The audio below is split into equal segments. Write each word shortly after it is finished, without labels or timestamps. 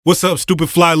What's up,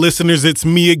 Stupid Fly listeners? It's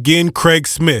me again, Craig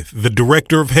Smith, the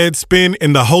director of Headspin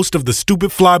and the host of the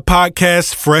Stupid Fly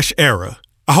podcast, Fresh Era.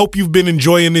 I hope you've been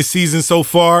enjoying this season so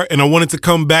far, and I wanted to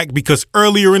come back because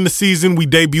earlier in the season, we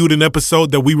debuted an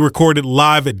episode that we recorded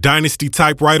live at Dynasty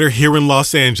Typewriter here in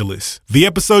Los Angeles. The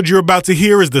episode you're about to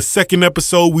hear is the second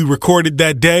episode we recorded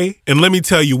that day, and let me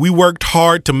tell you, we worked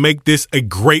hard to make this a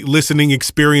great listening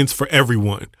experience for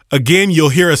everyone. Again, you'll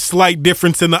hear a slight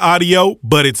difference in the audio,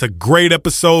 but it's a great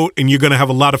episode, and you're going to have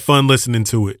a lot of fun listening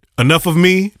to it. Enough of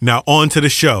me, now on to the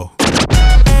show.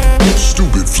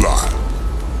 Stupid Fly.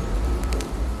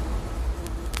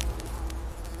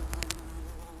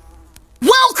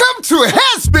 Welcome to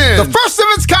Headspin, the first of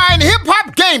its kind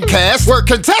hip-hop gamecast where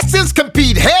contestants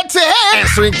compete head-to-head,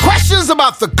 answering questions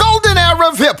about the golden era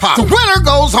of hip-hop. The winner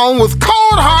goes home with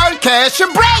cold, hard cash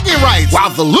and bragging rights, while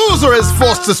the loser is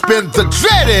forced to spin the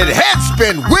dreaded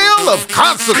Headspin Wheel of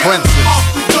Consequences. Off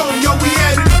the dome, yo, we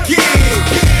at it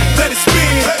again. Let it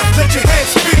spin, let your head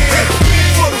spin.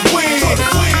 For the win,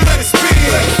 let it spin.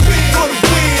 For the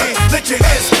win, let your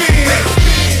head spin.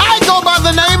 I go by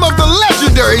the name of the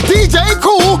legendary DJ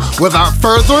Cool. Without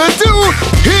further ado,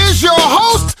 here's your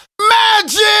host,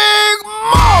 Magic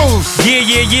Most.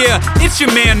 Yeah. It's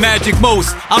your man, Magic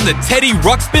Most. I'm the Teddy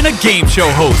Ruxpin, a game show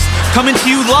host, coming to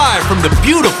you live from the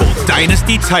beautiful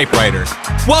Dynasty Typewriter.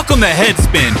 Welcome to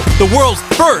Headspin, the world's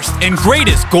first and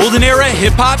greatest Golden Era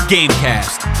hip-hop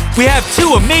gamecast. We have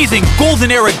two amazing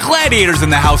Golden Era gladiators in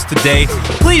the house today.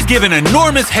 Please give an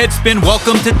enormous Headspin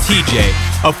welcome to Tijah,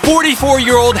 a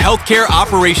 44-year-old healthcare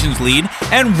operations lead,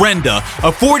 and Renda,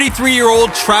 a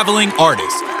 43-year-old traveling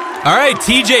artist. All right,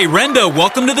 Tijah, Renda,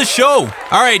 welcome to the show.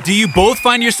 All right, do you both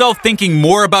find yourself thinking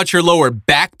more about your lower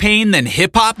back pain than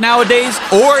hip-hop nowadays?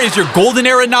 Or is your Golden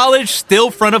Era knowledge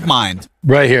still front of mind?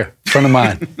 Right here, front of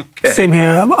mind. Same here.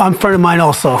 I'm front of mind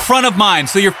also. Front of mind,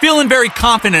 so you're feeling very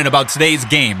confident about today's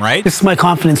game, right? This is my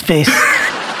confidence face.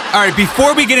 All right,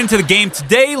 before we get into the game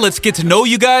today, let's get to know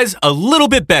you guys a little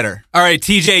bit better. All right,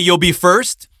 Tijah, you'll be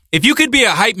first. If you could be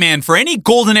a hype man for any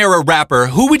Golden Era rapper,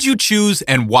 who would you choose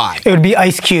and why? It would be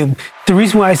Ice Cube. The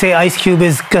reason why I say Ice Cube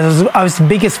is because I was the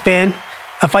biggest fan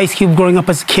of Ice Cube growing up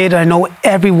as a kid. I know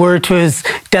every word to his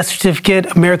death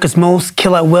certificate, America's Most,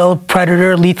 Kill at Will,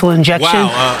 Predator, Lethal Injection.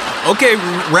 Wow, okay,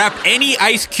 rap any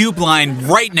Ice Cube line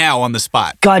right now on the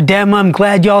spot. Goddamn, I'm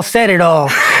glad y'all said it all.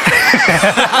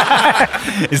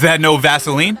 Is that no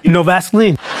Vaseline? No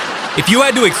Vaseline. If you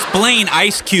had to explain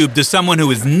Ice Cube to someone who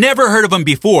has never heard of him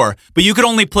before, but you could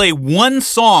only play one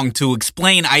song to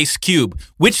explain Ice Cube,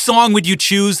 which song would you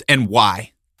choose and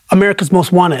why? America's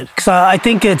Most Wanted. Because I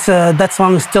think it's that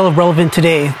song is still relevant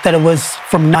today that it was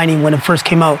from 90 when it first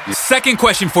came out. Second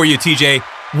question for you, Tijah.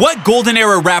 What Golden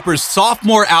Era rapper's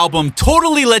sophomore album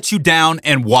totally let you down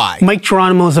and why? Mike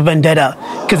Geronimo's A Vendetta,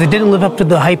 because it didn't live up to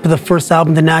the hype of the first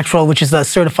album, The Natural, which is a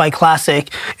certified classic.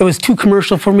 It was too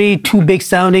commercial for me, too big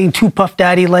sounding, too Puff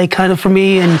Daddy-like kind of for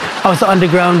me, and I was the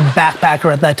underground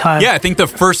backpacker at that time. Yeah, I think the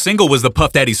first single was the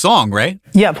Puff Daddy song, right?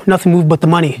 Yep, Nothing Moved But the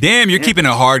Money. Damn, you're keeping it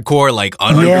hardcore, like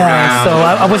underground. Yeah, so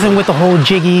I wasn't with the whole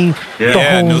jiggy, the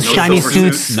whole no shiny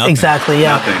silver suits. Nothing. Exactly,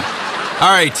 yeah. Nothing. All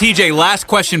right, Tijah, last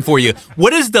question for you.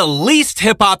 What is the least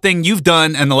hip-hop thing you've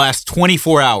done in the last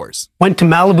 24 hours? Went to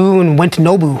Malibu and went to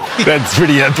Nobu. That's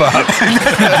pretty hip-hop.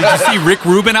 Did you see Rick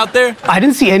Rubin out there? I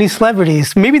didn't see any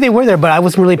celebrities. Maybe they were there, but I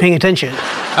wasn't really paying attention.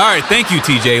 All right, thank you,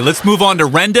 Tijah. Let's move on to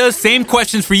Renda. Same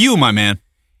questions for you, my man.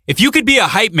 If you could be a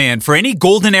hype man for any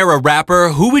Golden Era rapper,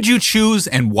 who would you choose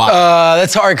and why?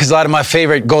 That's hard because a lot of my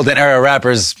favorite Golden Era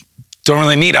rappers don't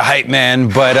really need a hype man,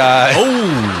 but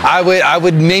I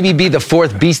would maybe be the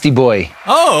fourth Beastie Boy.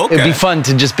 Oh, okay. It'd be fun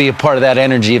to just be a part of that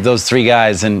energy of those three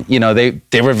guys, and you know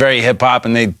they were very hip hop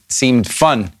and they seemed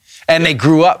fun, and they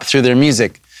grew up through their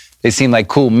music. They seemed like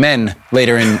cool men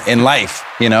later in life,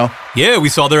 you know? Yeah, we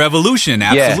saw their evolution,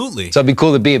 absolutely. Yeah. So it'd be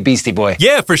cool to be a Beastie Boy.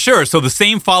 Yeah, for sure. So the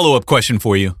same follow-up question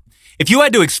for you. If you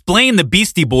had to explain the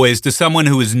Beastie Boys to someone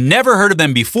who has never heard of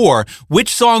them before,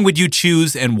 which song would you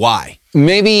choose and why?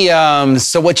 Maybe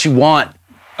So What You Want,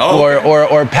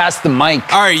 or Pass the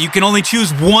Mic. All right, you can only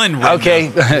choose one. Renda.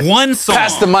 Okay. One song.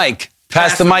 Pass the Mic.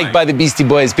 Pass the Mic by the Beastie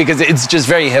Boys because it's just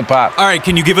very hip-hop. All right,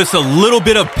 can you give us a little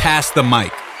bit of Pass the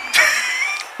Mic?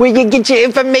 Where you get your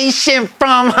information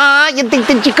from, huh? You think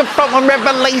that you can front when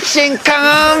revelation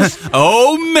comes?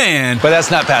 Oh, man. But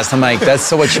that's not Pass the Mic. That's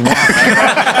So What You Want.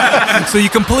 So you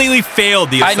completely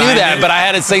failed the I assignment. knew that, but I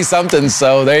had to say something,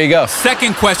 so there you go.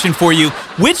 Second question for you.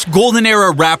 Which Golden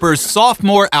Era rapper's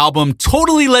sophomore album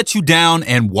totally let you down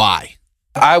and why?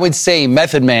 I would say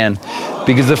Method Man,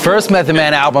 because the first Method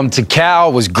Man album,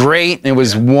 Tikal, was great. It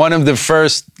was one of the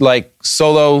first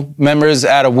solo members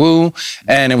out of Wu,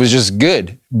 and it was just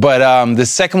good. But the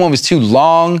second one was too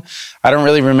long. I don't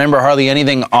really remember hardly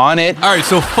anything on it. All right,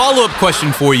 so follow-up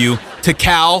question for you.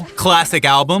 Tikal, classic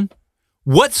album.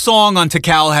 What song on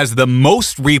Tikal has the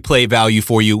most replay value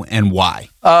for you, and why?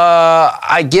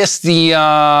 I guess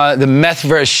the Meth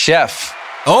vs. Chef.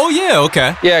 Oh, yeah,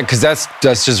 okay. Yeah, because that's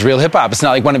just real hip-hop. It's not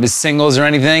like one of his singles or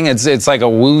anything. It's like a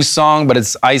Wu song, but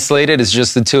it's isolated. It's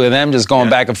just the two of them just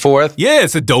going back and forth. Yeah,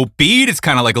 it's a dope beat. It's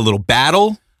kind of like a little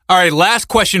battle. All right, last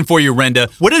question for you, Renda.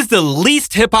 What is the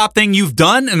least hip-hop thing you've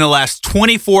done in the last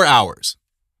 24 hours?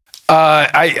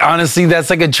 I honestly, that's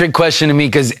like a trick question to me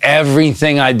because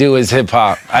everything I do is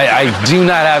hip-hop. I do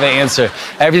not have an answer.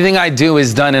 Everything I do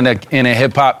is done in a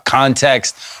hip-hop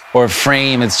context or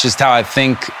frame. It's just how I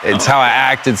think. It's how I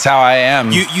act. It's how I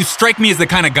am. You strike me as the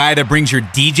kind of guy that brings your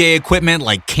DJ equipment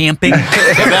like camping. Is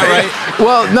that right?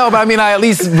 Well, no, but I mean, I at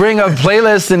least bring a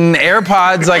playlist and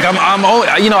AirPods. Like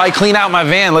I clean out my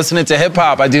van listening to hip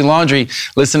hop. I do laundry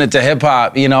listening to hip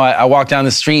hop. I walk down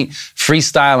the street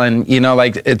freestyling.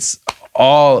 It's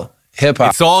all hip hop.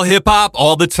 It's all hip hop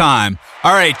all the time.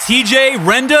 All right, TJ,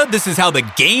 Renda, this is how the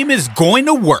game is going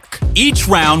to work. Each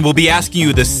round will be asking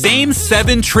you the same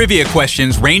 7 trivia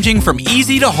questions ranging from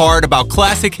easy to hard about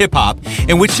classic hip-hop,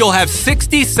 in which you'll have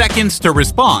 60 seconds to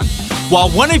respond.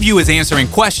 While one of you is answering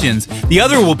questions, the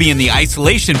other will be in the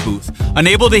isolation booth,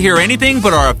 unable to hear anything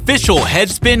but our official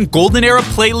Headspin Golden Era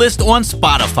playlist on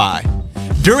Spotify.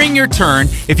 During your turn,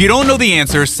 if you don't know the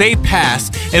answer, say pass,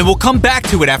 and we'll come back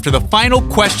to it after the final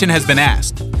question has been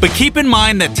asked. But keep in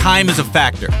mind that time is a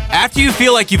factor. After you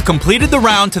feel like you've completed the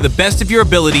round to the best of your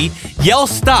ability, yell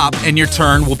stop and your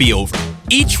turn will be over.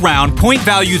 Each round, point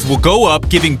values will go up,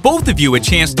 giving both of you a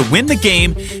chance to win the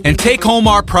game and take home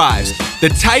our prize, the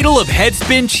title of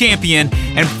Headspin Champion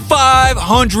and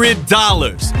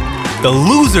 $500. The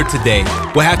loser today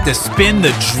will have to spin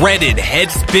the dreaded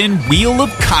Headspin Wheel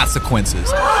of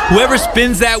Consequences. Whoever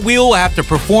spins that wheel will have to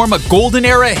perform a golden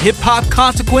era hip-hop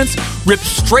consequence ripped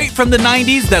straight from the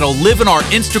 90s that'll live on our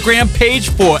Instagram page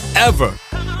forever.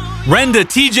 Renda,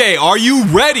 TJ, are you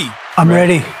ready? I'm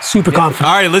ready. Super confident.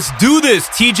 All right, let's do this.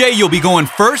 TJ, you'll be going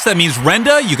first. That means,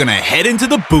 Renda, you're going to head into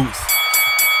the booth.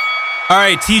 All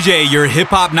right, TJ, your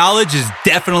hip-hop knowledge is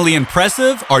definitely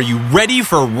impressive. Are you ready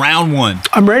for round 1?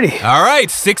 I'm ready. All right,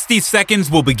 60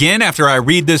 seconds will begin after I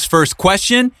read this first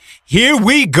question. Here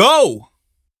we go.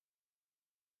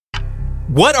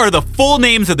 What are the full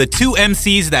names of the 2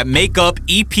 MCs that make up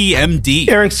EPMD?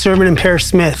 Eric Sermon and Paris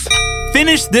Smith.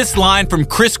 Finish this line from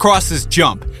Crisscross's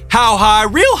Jump. How high?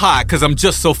 Real high, 'cause I'm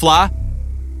just so fly.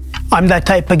 I'm that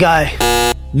type of guy.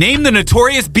 Name the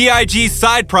Notorious B.I.G.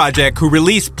 side project who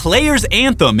released Player's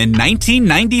Anthem in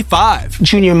 1995.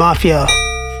 Junior Mafia.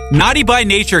 Naughty by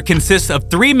Nature consists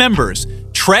of 3 members,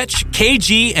 Tretch,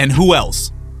 KG, and who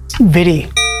else?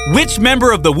 Viddy. Which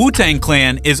member of the Wu-Tang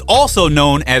Clan is also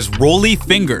known as Rolly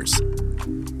Fingers?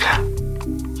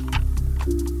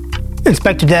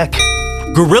 Inspector Deck.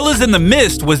 Gorillas in the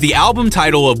Mist was the album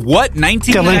title of what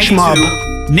 1992? Mob.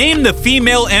 Name the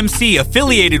female MC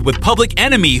affiliated with Public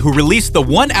Enemy who released the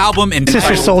one album entitled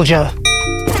Sister Soldier.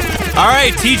 All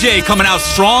right, TJ, coming out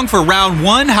strong for round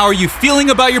 1. How are you feeling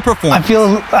about your performance? I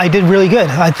feel I did really good.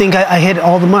 I think I hit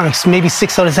all the marks. Maybe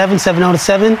 6 out of 7, 7 out of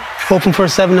 7. Hoping for a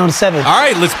 7 out of 7. All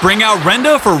right, let's bring out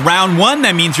Renda for round 1.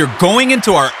 That means you're going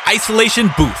into our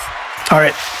isolation booth. All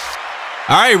right.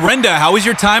 All right, Renda, how was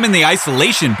your time in the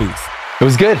isolation booth? It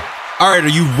was good. All right, are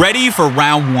you ready for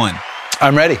round 1?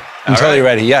 I'm ready. I'm totally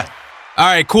ready, yeah. All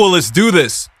right, cool, let's do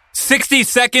this. 60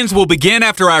 seconds will begin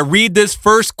after I read this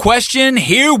first question.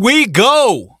 Here we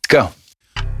go. Let's go.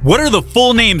 What are the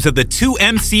full names of the 2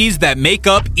 MCs that make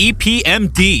up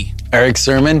EPMD? Eric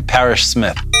Sermon, Paris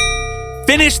Smith.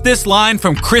 Finish this line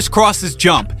from Crisscross's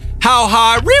Jump. How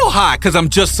high? Real high, 'cause I'm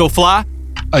just so fly.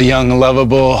 A young,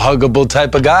 lovable, huggable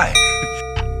type of guy.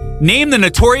 Name the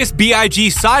Notorious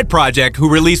B.I.G. side project who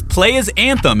released Player's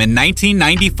Anthem in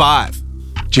 1995.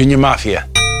 Junior Mafia.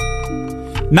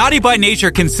 Naughty by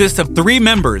Nature consists of 3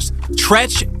 members,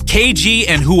 Tretch, KG,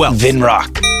 and who else? Vin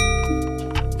Rock.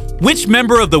 Which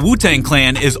member of the Wu-Tang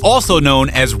Clan is also known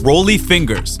as Rolly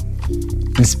Fingers?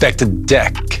 Inspector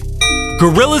Deck.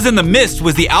 Gorillas in the Mist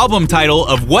was the album title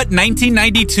of what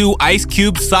 1992 Ice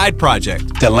Cube side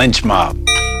project? The Lynch Mob.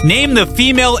 Name the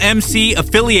female MC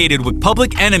affiliated with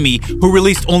Public Enemy who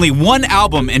released only one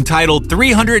album entitled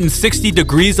 360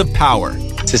 Degrees of Power.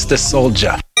 Sister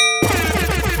Soldier.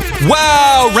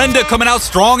 Wow, Renda coming out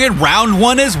strong in round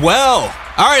 1 as well.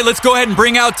 All right, let's go ahead and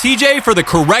bring out TJ for the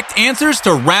correct answers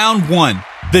to round 1.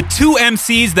 The two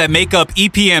MCs that make up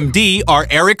EPMD are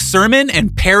Eric Sermon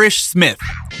and Parrish Smith.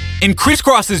 In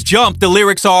Crisscross's Jump, the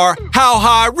lyrics are, how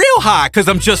high, real high, cause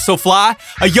I'm just so fly,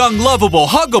 a young, lovable,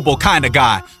 huggable kind of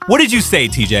guy. What did you say,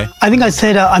 TJ? I think I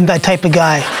said I'm that type of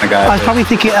guy. I was probably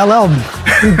thinking LL.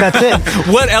 That's it.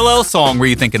 What LL song were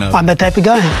you thinking of? I'm that type of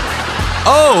guy.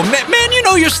 Oh, man, you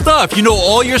know your stuff. You know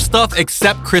all your stuff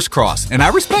except Crisscross, and I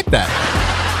respect that.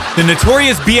 The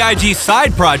Notorious B.I.G.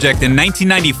 side project in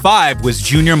 1995 was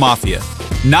Junior Mafia.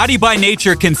 Naughty by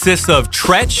Nature consists of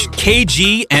Tretch,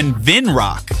 KG, and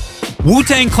Vinrock.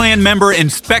 Wu-Tang Clan member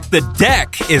Inspect the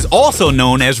Deck is also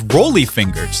known as Rolly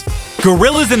Fingers.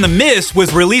 Gorillas in the Mist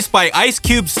was released by Ice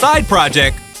Cube's side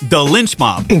project, The Lynch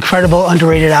Mob. Incredible,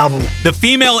 underrated album. The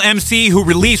female MC who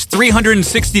released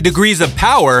 360 Degrees of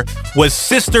Power was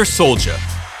Sister Soulja.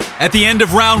 At the end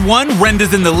of round one,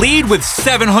 Renda's in the lead with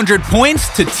 700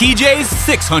 points to TJ's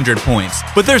 600 points.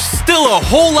 But there's still a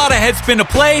whole lot of headspin to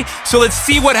play, so let's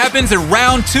see what happens in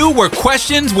round two, where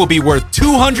questions will be worth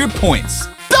 200 points.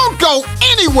 Don't go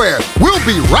anywhere. We'll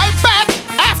be right back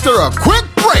after a quick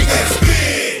break.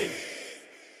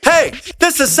 Hey,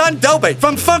 this is Son Dobe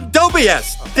from Funk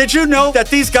Dobies. Did you know that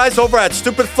these guys over at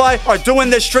Stupid Fly are doing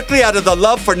this strictly out of the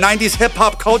love for 90s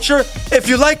hip-hop culture? If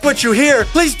you like what you hear,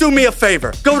 please do me a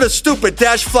favor. Go to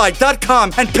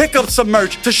stupid-fly.com and pick up some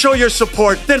merch to show your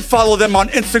support, then follow them on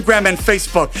Instagram and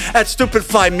Facebook at Stupid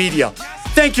Fly Media.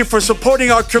 Thank you for supporting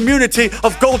our community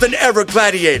of Golden Era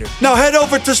Gladiators. Now head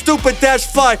over to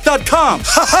stupid-fly.com.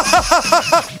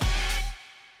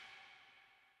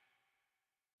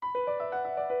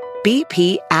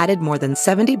 BP added more than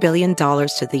 $70 billion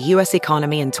to the U.S.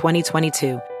 economy in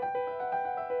 2022.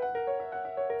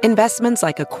 Investments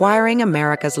like acquiring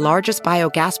America's largest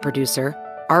biogas producer,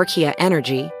 Archaea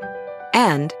Energy,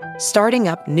 and starting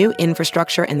up new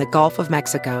infrastructure in the Gulf of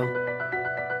Mexico.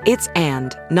 It's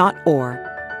and, not or.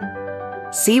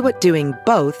 See what doing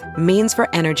both means for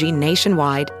energy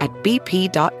nationwide at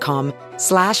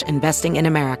bp.com/investing in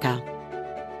America.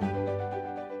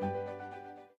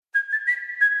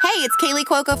 Hey, it's Kaylee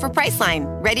Cuoco for Priceline.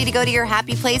 Ready to go to your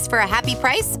happy place for a happy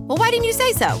price? Well, why didn't you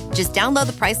say so? Just download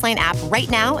the Priceline app right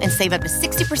now and save up to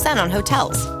 60% on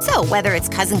hotels. So whether it's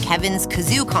Cousin Kevin's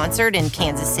Kazoo Concert in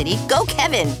Kansas City, go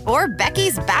Kevin, or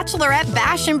Becky's Bachelorette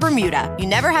Bash in Bermuda, you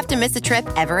never have to miss a trip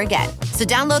ever again. So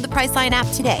download the Priceline app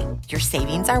today. Your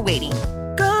savings are waiting.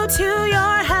 Go to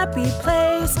your happy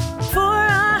place for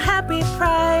a happy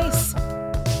price.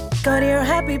 Go to your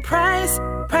happy price,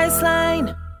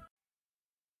 Priceline.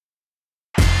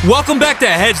 Welcome back to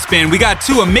Headspin. We got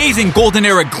two amazing Golden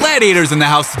Era Gladiators in the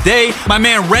house today. My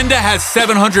man Renda has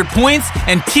 700 points,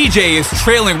 and TJ is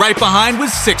trailing right behind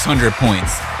with 600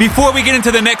 points. Before we get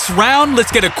into the next round,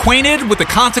 let's get acquainted with the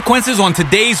consequences on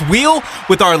today's wheel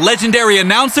with our legendary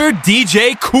announcer,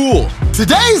 DJ Cool.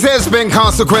 Today's Headspin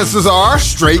consequences are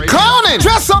straight clowning.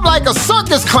 Dress up like a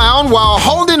circus clown while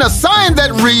holding a sign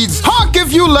that reads, honk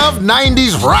if you love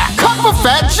 90s rock. Cover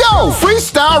Fat Joe.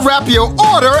 Freestyle rap your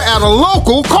order at a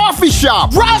local coffee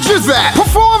shop. Roger that.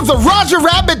 Perform the Roger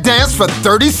Rabbit dance for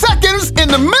 30 seconds in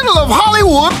the middle of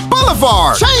Hollywood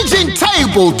Boulevard. Changing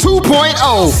Table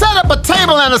 2.0. Set up a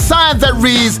table and a sign that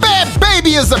reads, Bad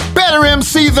Baby is a better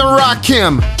MC than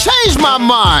Rakim. Change my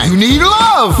mind. You need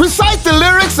love. Recite the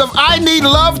lyrics of I Need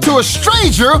Love to a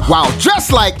stranger while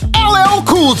dressed like LL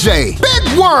Cool J.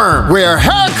 Big Worm. Wear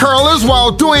hair curlers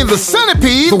while doing the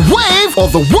centipede, the wave, or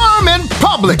the worm in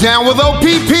public. Down with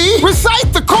OPP.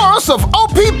 Recite the chorus of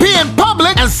OPP in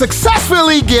public and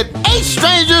successfully get 8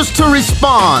 strangers to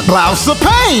respond. Blouse of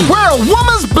Pain. Wear a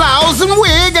woman's blouse and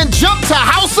wig and jump to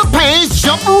House of Pains.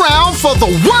 Jump around for the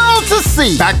world to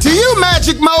see. Back to you,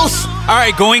 Magic Most. All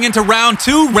right, going into round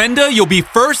two, Renda, you'll be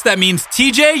first. That means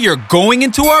TJ, you're going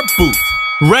into our booth.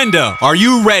 Renda, are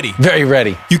you ready? Very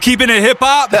ready. You keeping it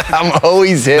hip-hop? I'm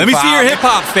always hip-hop. Let me see your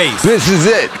hip-hop face. This is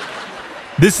it.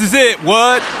 This is it.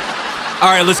 What? All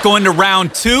right, let's go into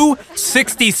round two.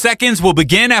 60 seconds will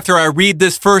begin after I read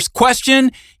this first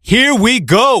question. Here we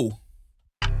go.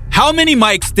 How many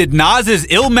mics did Nas's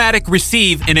Illmatic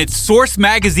receive in its Source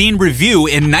magazine review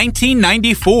in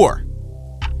 1994?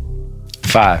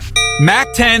 5. Mac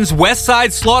 10's West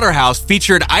Side Slaughterhouse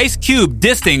featured Ice Cube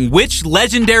dissing which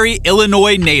legendary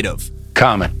Illinois native?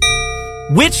 Common.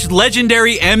 Which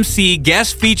legendary MC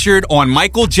guest featured on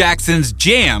Michael Jackson's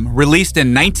Jam, released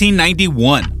in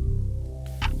 1991?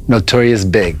 Notorious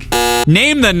Big.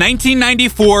 Name the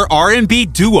 1994 R&B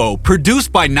duo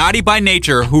produced by Naughty by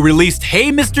Nature who released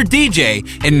Hey Mr. DJ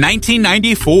in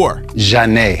 1994.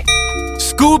 Jeanne.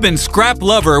 Scoob and Scrap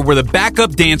Lover were the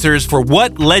backup dancers for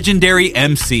what legendary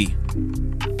MC?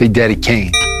 Big Daddy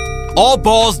Kane. All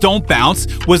Balls Don't Bounce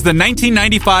was the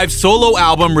 1995 solo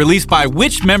album released by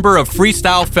which member of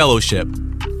Freestyle Fellowship?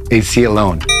 AC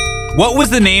Alone. What was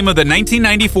the name of the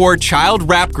 1994 child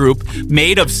rap group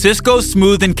made of Cisco,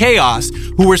 Smooth, and Chaos,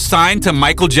 who were signed to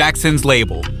Michael Jackson's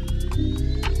label?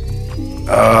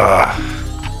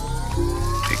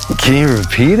 Can you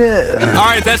repeat it? All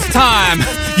right, that's time.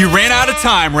 You ran out of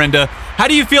time, Renda. How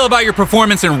do you feel about your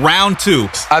performance in round 2?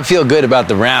 I feel good about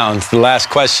the rounds. The last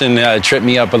question tripped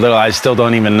me up a little. I still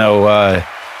don't even know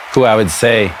who I would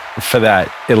say for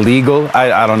that. Illegal?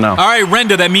 I don't know. All right,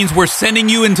 Renda, that means we're sending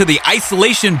you into the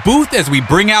isolation booth as we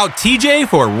bring out TJ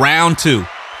for round 2.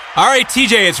 All right,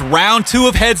 TJ, it's round 2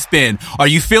 of Headspin. Are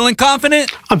you feeling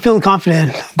confident? I'm feeling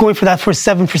confident. I'm going for that for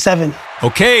 7 for 7.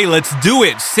 Okay, let's do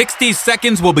it. 60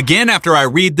 seconds will begin after I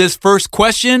read this first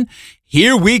question.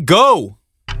 Here we go.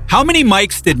 How many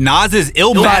mics did Nas's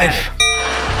Illmatic?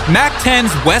 5. Mac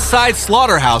 10's West Side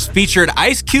Slaughterhouse featured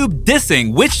Ice Cube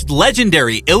dissing which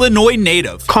legendary Illinois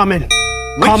native? Common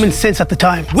sense at the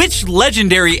time. Which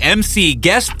legendary MC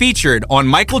guest featured on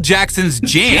Michael Jackson's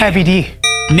Jam? Heavy D.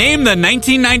 Name the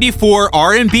 1994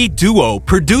 R&B duo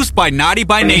produced by Naughty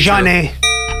by Nature. Jeanne.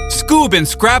 Scoob and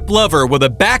Scrap Lover were the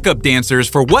backup dancers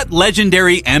for what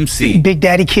legendary MC? Big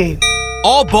Daddy Kane.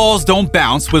 All Balls Don't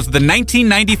Bounce was the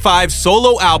 1995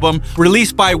 solo album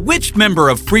released by which member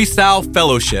of Freestyle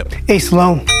Fellowship? Ace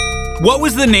Alone. What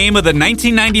was the name of the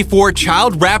 1994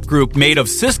 child rap group made of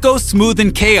Cisco, Smooth,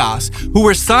 and Chaos, who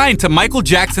were signed to Michael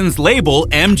Jackson's label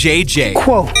MJJ?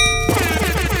 Quo.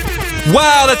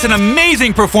 Wow, that's an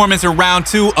amazing performance in round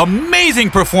 2. Amazing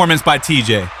performance by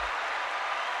TJ.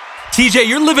 TJ,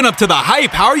 you're living up to the hype.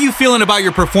 How are you feeling about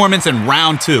your performance in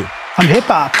round 2? I'm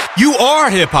hip-hop. You are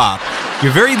hip-hop.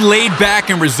 You're very laid back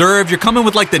and reserved. You're coming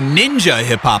with like the ninja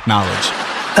hip-hop knowledge.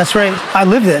 That's right. I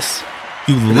live this.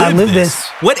 You live I live this.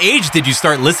 What age did you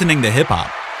start listening to hip-hop?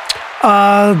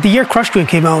 The year Crush Groove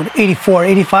came out, 84,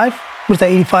 85? Was that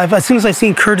 85? As soon as I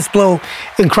seen Curtis Blow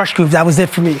in Crush Groove, that was it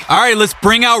for me. All right, let's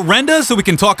bring out Renda so we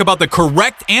can talk about the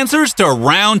correct answers to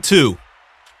round 2.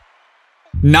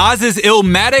 Nas's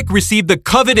Illmatic received the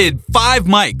coveted 5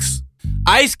 mics.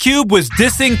 Ice Cube was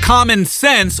dissing Common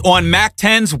Sense on Mac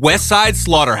 10's West Side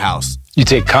Slaughterhouse. You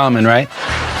take Common, right?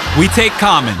 We take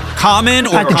Common. Common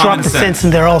or I had to drop Common the Sense? sense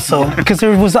in there also, because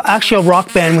there was actually a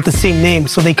rock band with the same name,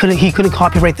 so he couldn't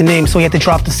copyright the name, so he had to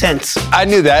drop the sense. I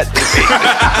knew that.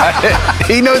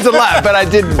 He knows a lot, but I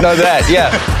didn't know that,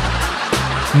 yeah.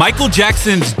 Michael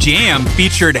Jackson's Jam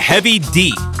featured Heavy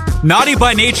D. Naughty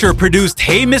by Nature produced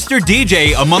Hey Mr.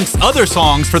 DJ amongst other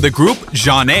songs for the group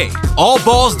Jeanne. All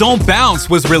Balls Don't Bounce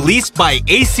was released by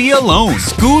AC Alone.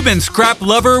 Scoob and Scrap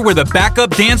Lover were the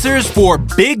backup dancers for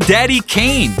Big Daddy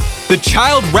Kane. The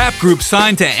child rap group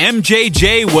signed to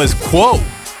MJJ was Quo.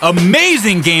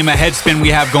 Amazing game of Headspin we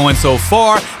have going so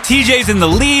far. TJ's in the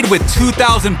lead with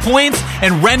 2,000 points,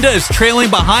 and Renda is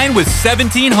trailing behind with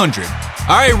 1,700.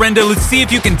 All right, Renda, let's see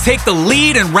if you can take the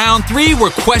lead in round 3,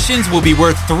 where questions will be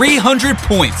worth 300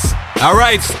 points. All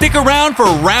right, stick around for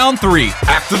round 3.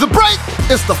 After the break,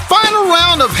 it's the final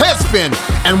round of Headspin,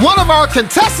 and one of our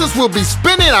contestants will be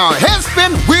spinning our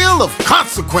Headspin Wheel of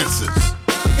Consequences.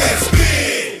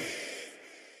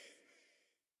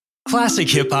 Classic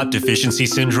hip-hop deficiency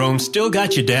syndrome still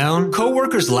got you down?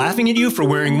 Coworkers laughing at you for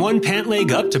wearing one pant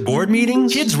leg up to board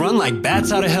meetings? Kids run like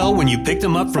bats out of hell when you pick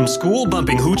them up from school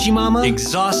bumping Hoochie Mama?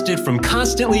 Exhausted from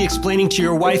constantly explaining to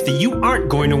your wife that you aren't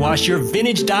going to wash your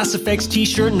vintage Das Effects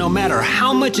t-shirt no matter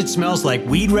how much it smells like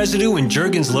weed residue and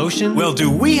Jergens lotion? Well, do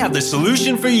we have the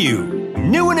solution for you?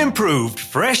 New and improved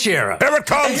Fresh Era. Here it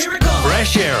comes.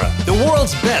 Fresh Era, the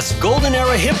world's best golden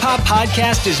era hip-hop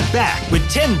podcast, is back with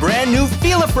 10 brand new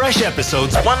Feel of Fresh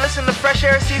episodes. One listen to Fresh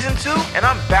Era Season 2, and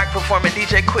I'm back performing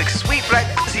DJ Quick's Sweet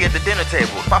Black Pussy at the dinner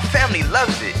table. My family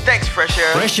loves it. Thanks, Fresh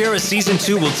Era. Fresh Era Season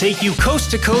 2 will take you coast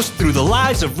to coast through the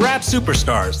lives of rap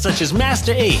superstars such as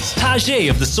Master Ace, Tijah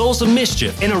of the Souls of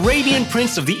Mischief, and Arabian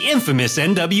Prince of the infamous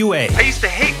NWA. I used to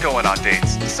hate going on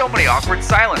dates. So many awkward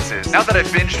silences. Now that I've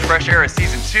binged Fresh Era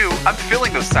Season 2, I'm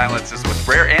filling those silences with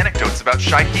rare anecdotes about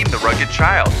Shaheem the Rugged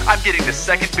Child. I'm getting to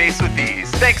second base with ease.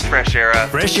 Thanks, Fresh Era.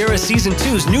 Fresh Era Season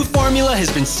 2's new formula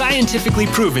has been scientifically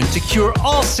proven to cure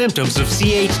all symptoms of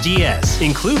CHDS,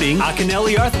 including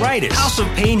Akinelli arthritis, house of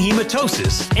pain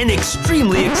hematosis, and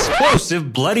extremely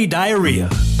explosive bloody diarrhea.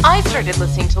 I started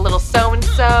listening to Little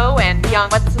So-and-so and Young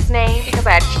What's-His-Name because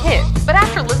I had kids. But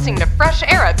after listening to Fresh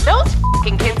Era, those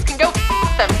f***ing kids can go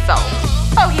f*** themselves.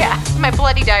 Oh yeah, my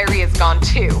bloody diarrhea is gone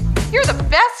too. You're the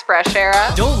best, Fresh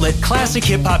Era. Don't let classic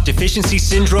hip-hop deficiency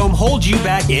syndrome hold you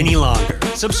back any longer.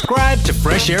 Subscribe to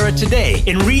Fresh Era today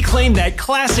and reclaim that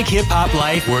classic hip-hop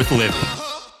life worth living.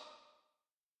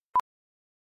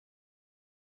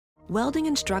 Welding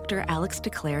instructor Alex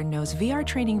DeClaire knows VR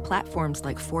training platforms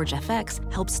like Forge FX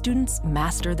help students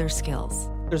master their skills.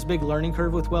 There's a big learning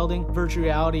curve with welding. Virtual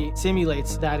reality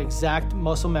simulates that exact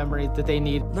muscle memory that they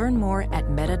need. Learn more at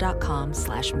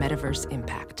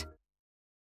meta.com/metaverseimpact.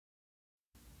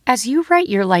 As you write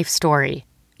your life story,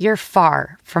 you're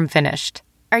far from finished.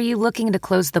 Are you looking to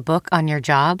close the book on your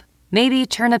job? Maybe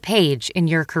turn a page in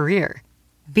your career?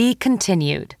 Be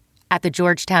continued at the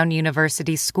Georgetown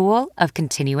University School of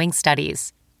Continuing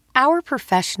Studies. Our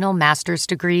professional master's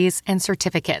degrees and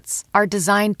certificates are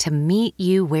designed to meet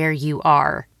you where you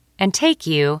are and take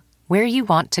you where you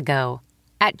want to go.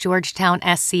 At Georgetown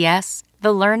SCS,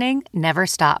 the learning never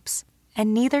stops,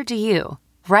 and neither do you.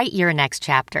 Write your next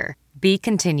chapter. Be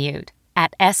continued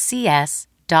at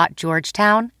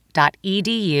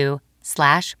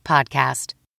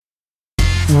scs.georgetown.edu/podcast.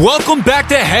 Welcome back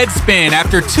to Headspin.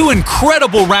 After 2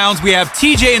 incredible rounds, we have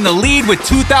TJ in the lead with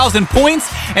 2,000 points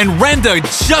and Renda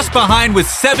just behind with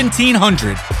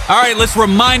 1,700. All right, let's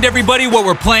remind everybody what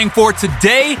we're playing for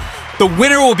today. The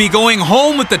winner will be going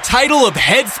home with the title of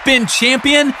Headspin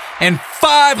Champion and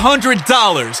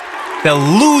 $500. The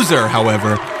loser,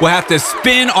 however, will have to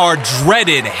spin our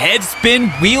dreaded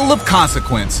Headspin Wheel of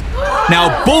Consequence.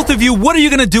 Now, both of you, what are you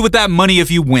going to do with that money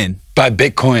if you win? Buy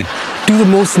Bitcoin. Do the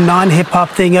most non-hip-hop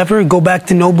thing ever, go back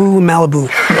to Nobu and Malibu.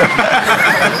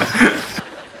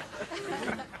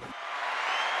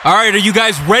 All right, are you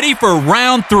guys ready for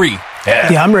round 3?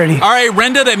 Yeah, I'm ready. All right,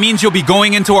 Renda, that means you'll be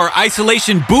going into our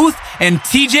isolation booth, and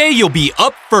TJ, you'll be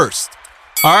up first.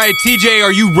 All right, TJ,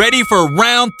 are you ready for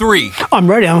round 3? I'm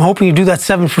ready. I'm hoping you do that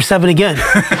 7 for 7 again.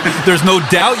 There's no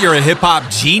doubt you're a hip-hop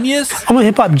genius. I'm a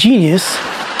hip-hop genius.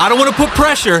 I don't want to put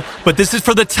pressure, but this is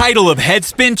for the title of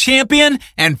Headspin Champion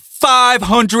and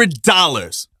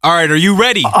 $500. All right, are you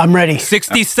ready? I'm ready.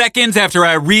 60 seconds after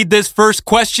I read this first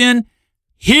question.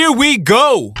 Here we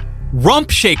go.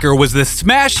 Rump Shaker was the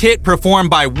smash hit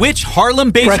performed by which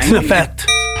Harlem-based Rex Effect.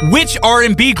 Which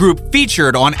R&B group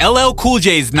featured on LL Cool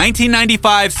J's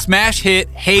 1995 smash hit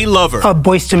Hey Lover?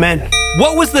 Boyz II Men.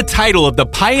 What was the title of the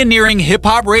pioneering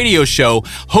hip-hop radio show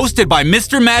hosted by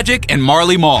Mr. Magic and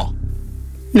Marley Marl?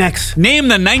 Next. Name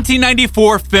the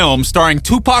 1994 film starring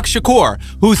Tupac Shakur,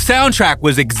 whose soundtrack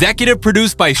was executive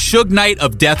produced by Suge Knight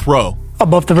of Death Row.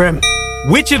 Above the Rim.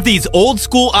 Which of these old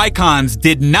school icons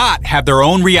did not have their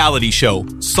own reality show?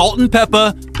 Salt and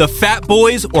Peppa, the Fat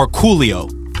Boys, or Coolio?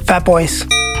 Fat Boys.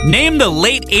 Name the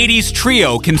late 80s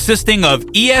trio consisting of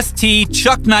EST,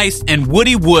 Chuck Nice, and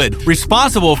Woody Wood,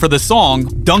 responsible for the song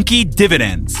Donkey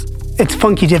Dividends. It's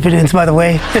Funky Dividends, by the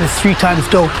way, and it's 3 times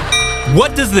dope.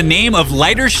 What does the name of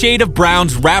Lighter Shade of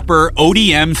Brown's rapper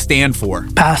ODM stand for?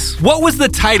 Pass. What was the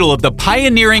title of the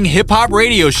pioneering hip-hop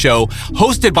radio show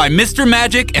hosted by Mr.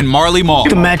 Magic and Marley Marl?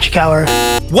 The Magic Hour.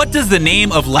 What does the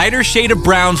name of Lighter Shade of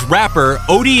Brown's rapper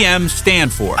ODM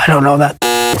stand for? I don't know that.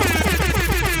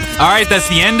 All right, that's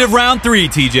the end of round 3,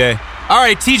 TJ. All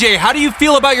right, TJ, how do you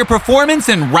feel about your performance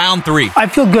in round 3? I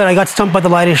feel good. I got stumped by the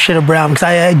Lighter Shade of Brown because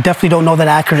I definitely don't know that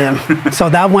acronym. So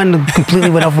that one completely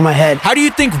went over my head. How do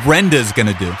you think Renda's going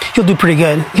to do? He'll do pretty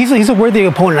good. He's a worthy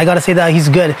opponent. I got to say that he's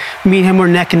good. Me and him were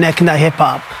neck and neck in that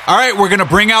hip-hop. All right, we're going to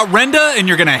bring out Renda, and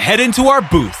you're going to head into our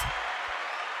booth.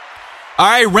 All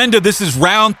right, Renda, this is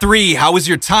round 3. How was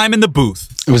your time in the booth?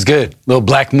 It was good. Little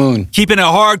Black Moon. Keeping it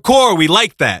hardcore. We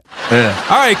like that. Yeah.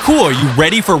 All right, cool. Are you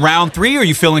ready for round 3? Are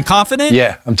you feeling confident?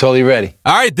 Yeah, I'm totally ready.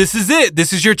 All right, this is it.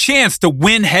 This is your chance to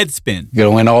win Headspin. You're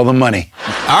gonna win all the money.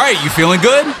 All right, you feeling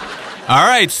good? All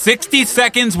right, 60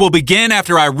 seconds will begin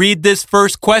after I read this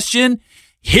first question.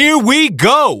 Here we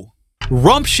go.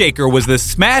 Rump Shaker was the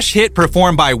smash hit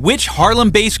performed by which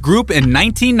Harlem-based group in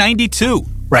 1992?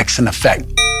 Rex Effect.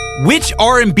 Which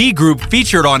R&B group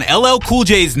featured on LL Cool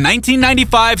J's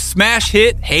 1995 smash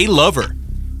hit Hey Lover?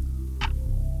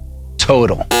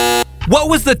 Total. What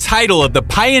was the title of the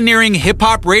pioneering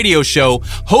hip-hop radio show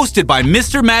hosted by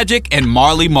Mr. Magic and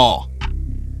Marley Marl?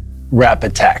 Rap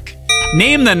Attack.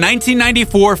 Name the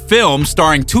 1994 film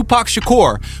starring Tupac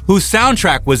Shakur, whose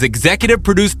soundtrack was executive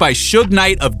produced by Suge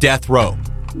Knight of Death Row.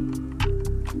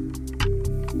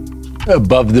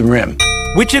 Above the Rim.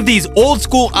 Which of these old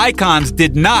school icons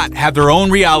did not have their own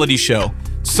reality show?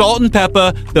 Salt and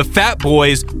Peppa, the Fat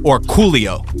Boys, or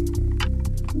Coolio?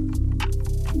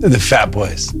 The Fat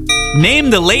Boys.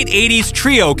 Name the late 80s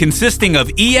trio consisting of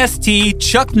EST,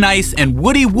 Chuck Nice, and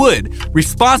Woody Wood,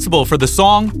 responsible for the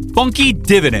song Funky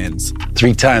Dividends.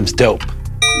 3 times dope.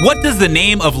 What does the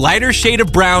name of Lighter Shade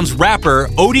of Brown's rapper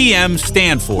ODM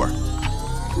stand for?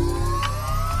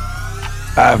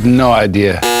 I have no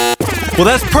idea. Well,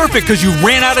 that's perfect because you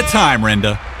ran out of time,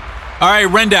 Renda. All right,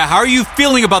 Renda, how are you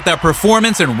feeling about that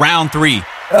performance in round 3?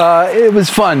 It was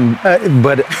fun,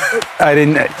 but I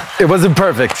didn't. It wasn't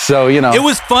perfect, so you know. It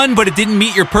was fun, but it didn't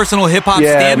meet your personal hip hop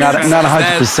Yeah, standards. not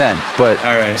 100%,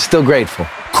 but still grateful.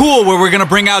 Cool. Well, we're gonna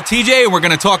bring out TJ, and we're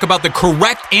gonna talk about the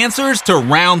correct answers to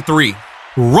round 3.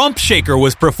 Rump Shaker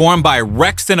was performed by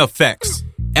Rex and Effects.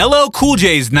 LL Cool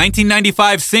J's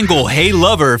 1995 single "Hey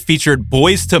Lover" featured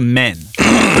Boys to Men.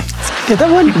 Did that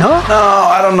one? No,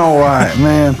 I don't know why,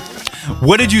 man.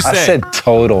 What did you say? I said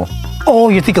Total. Oh,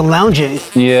 you're thinking lounging.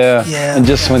 Yeah, it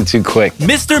just went too quick.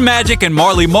 Mr. Magic and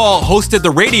Marley Marl hosted the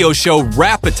radio show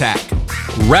Rap Attack.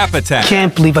 Rap Attack.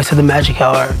 Can't believe I said the Magic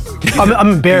Hour. I'm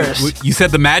embarrassed. You said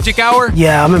the Magic Hour?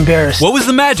 Yeah, I'm embarrassed. What was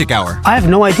the Magic Hour? I have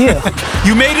no idea.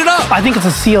 You made it up. I think it's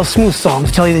a CL Smooth song,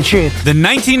 to tell you the truth. The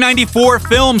 1994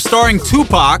 film starring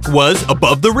Tupac was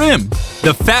Above the Rim.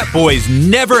 The Fat Boys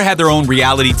never had their own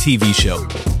reality TV show.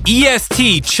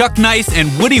 EST, Chuck Nice,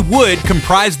 and Woody Wood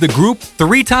comprised the group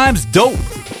 3 times Dope.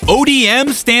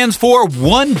 ODM stands for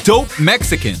One Dope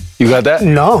Mexican. You got that?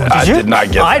 No. I did not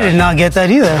get that. I did not get that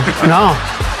either. No.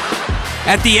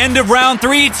 At the end of round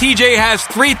 3, TJ has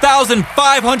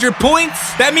 3,500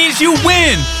 points. That means you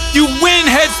win. You win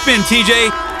Headspin, TJ.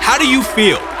 How do you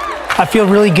feel? I feel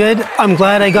really good. I'm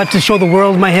glad I got to show the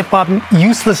world my hip-hop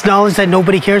useless knowledge that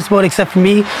nobody cares about except for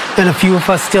me and a few of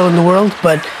us still in the world.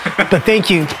 But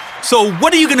thank you. So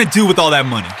what are you going to do with all that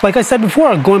money? Like I said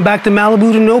before, going back to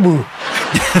Malibu to Nobu.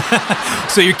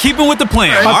 So you're keeping with the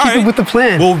plan. I'm keeping with the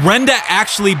plan. Will Renda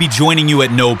actually be joining you at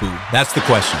Nobu? That's the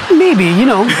question. Maybe,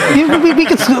 we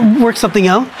could work something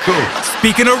out. Cool.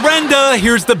 Speaking of Renda,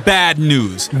 here's the bad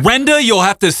news. Renda, you'll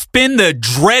have to spin the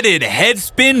dreaded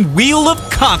Headspin Wheel of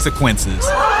Consequences.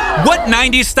 What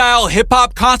 90s style hip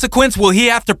hop consequence will he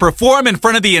have to perform in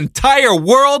front of the entire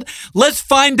world? Let's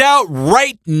find out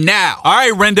right now. All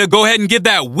right, Renda, go ahead and give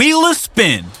that wheel a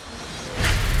spin.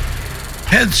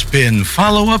 Headspin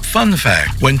follow-up fun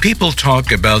fact. When people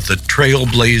talk about the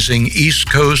trailblazing East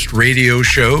Coast radio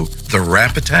show, The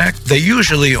Rap Attack, they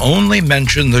usually only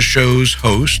mention the show's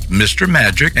host, Mr.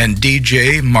 Magic, and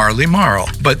DJ Marley Marl.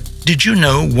 But did you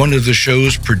know one of the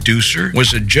show's producer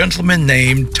was a gentleman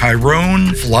named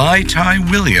Tyrone Fly Ty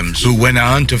Williams, who went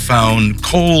on to found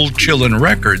Cold Chillin'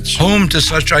 Records, home to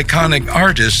such iconic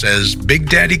artists as Big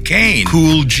Daddy Kane,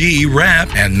 Cool G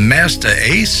Rap, and Master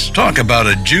Ace? Talk about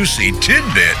a juicy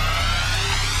tidbit.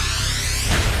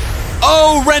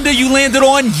 Oh, Renda, you landed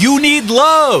on You Need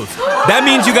Love. That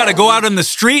means you gotta go out on the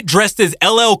street dressed as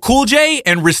LL Cool J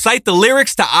and recite the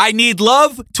lyrics to I Need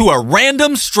Love to a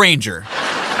random stranger.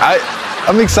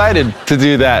 I'm excited to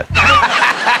do that.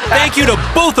 Thank you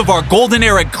to both of our Golden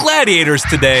Era gladiators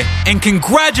today. And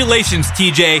congratulations,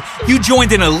 TJ. You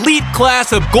joined an elite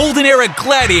class of Golden Era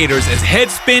gladiators as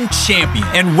Headspin champion.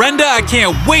 And Renda, I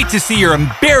can't wait to see your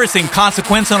embarrassing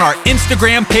consequence on our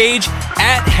Instagram page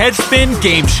at Headspin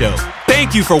Game Show.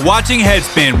 Thank you for watching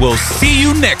Headspin. We'll see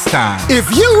you next time.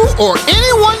 If you or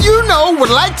anyone you know would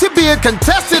like to be a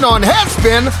contestant on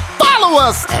Headspin, follow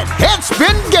us at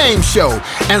Headspin Game Show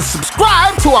and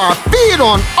subscribe to our feed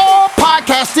on all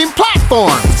podcasting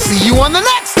platforms. See you on the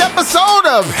next episode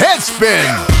of Headspin.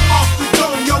 Off the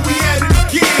dome, yo, we at it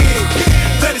again.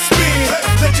 Let it spin,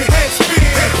 let your head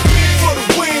spin. For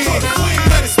the win,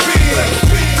 let it spin.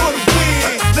 For the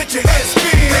win, let your head spin.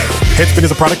 Headspin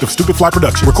is a product of Stupid Fly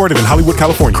Production. Recorded in Hollywood,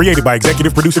 California. Created by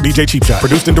executive producer DJ Cheap Shot.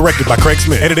 Produced and directed by Craig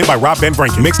Smith. Edited by Rob Van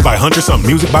Franken. Mixed by Hunter Sump.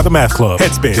 Music by The Math Club.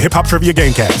 Headspin, the hip hop trivia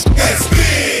gamecast.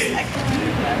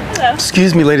 Hello.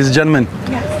 Excuse me, ladies and gentlemen.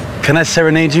 Yes. Can I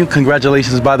serenade you?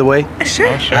 Congratulations, by the way. Sure.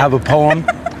 I have a poem.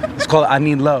 It's called I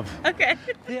Need Love. Okay.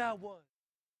 Yeah, I was.